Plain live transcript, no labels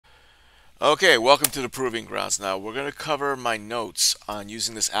Okay, welcome to the Proving Grounds. Now we're going to cover my notes on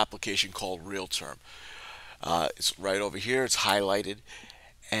using this application called RealTerm. It's right over here, it's highlighted,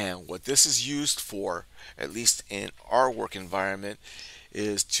 and what this is used for, at least in our work environment,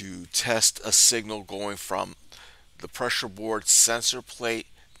 is to test a signal going from the pressure board sensor plate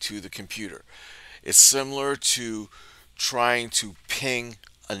to the computer. It's similar to trying to ping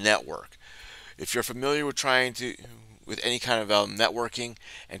a network. If you're familiar with with any kind of networking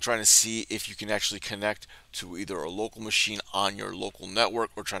and trying to see if you can actually connect to either a local machine on your local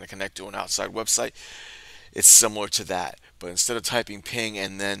network or trying to connect to an outside website, it's similar to that. But instead of typing ping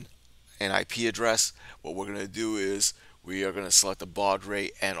and then an IP address, what we're going to do is we are going to select a baud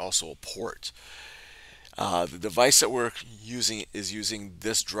rate and also a port. The device that we're using is using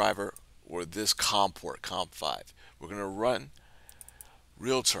this driver or this COM port, COM5. We're going to run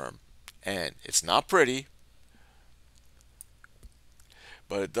RealTerm, and it's not pretty,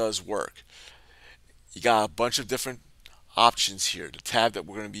 but it does work. You got a bunch of different options here. The tab that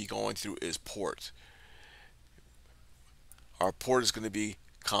we're going to be going through is port. Our port is going to be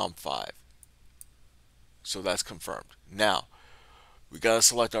COM5, so that's confirmed. Now we got to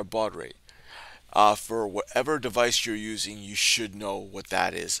select our baud rate. For whatever device you're using, you should know what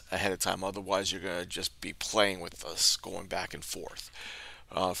that is ahead of time. Otherwise, you're going to just be playing with us, going back and forth.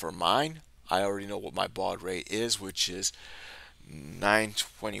 For mine, I already know what my baud rate is, which is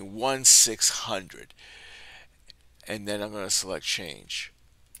 921,600. And then I'm going to select change.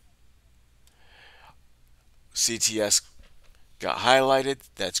 CTS got highlighted.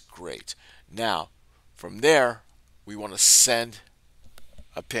 That's great. Now, from there, we want to send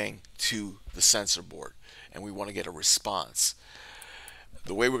a ping to the sensor board, and we want to get a response.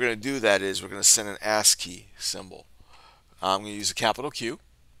 The way we're going to do that is we're going to send an ASCII symbol. I'm going to use a capital Q,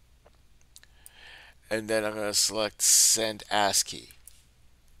 and then I'm going to select send ASCII,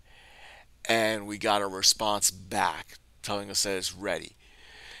 and we got a response back telling us that it's ready.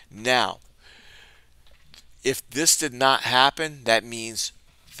 Now, if this did not happen, that means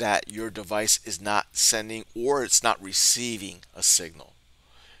that your device is not sending or it's not receiving a signal.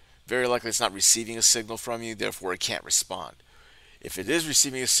 Very likely it's not receiving a signal from you, therefore it can't respond. If it is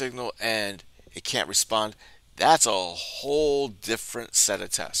receiving a signal and it can't respond, that's a whole different set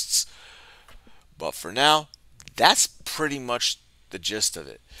of tests. But for now, that's pretty much the gist of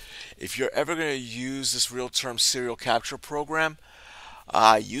it. If you're ever going to use this RealTerm Serial Capture program,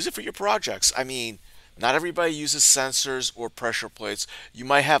 use it for your projects. I mean, not everybody uses sensors or pressure plates. You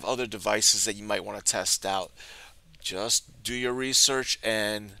might have other devices that you might want to test out. Just do your research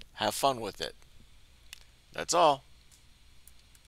and have fun with it. That's all.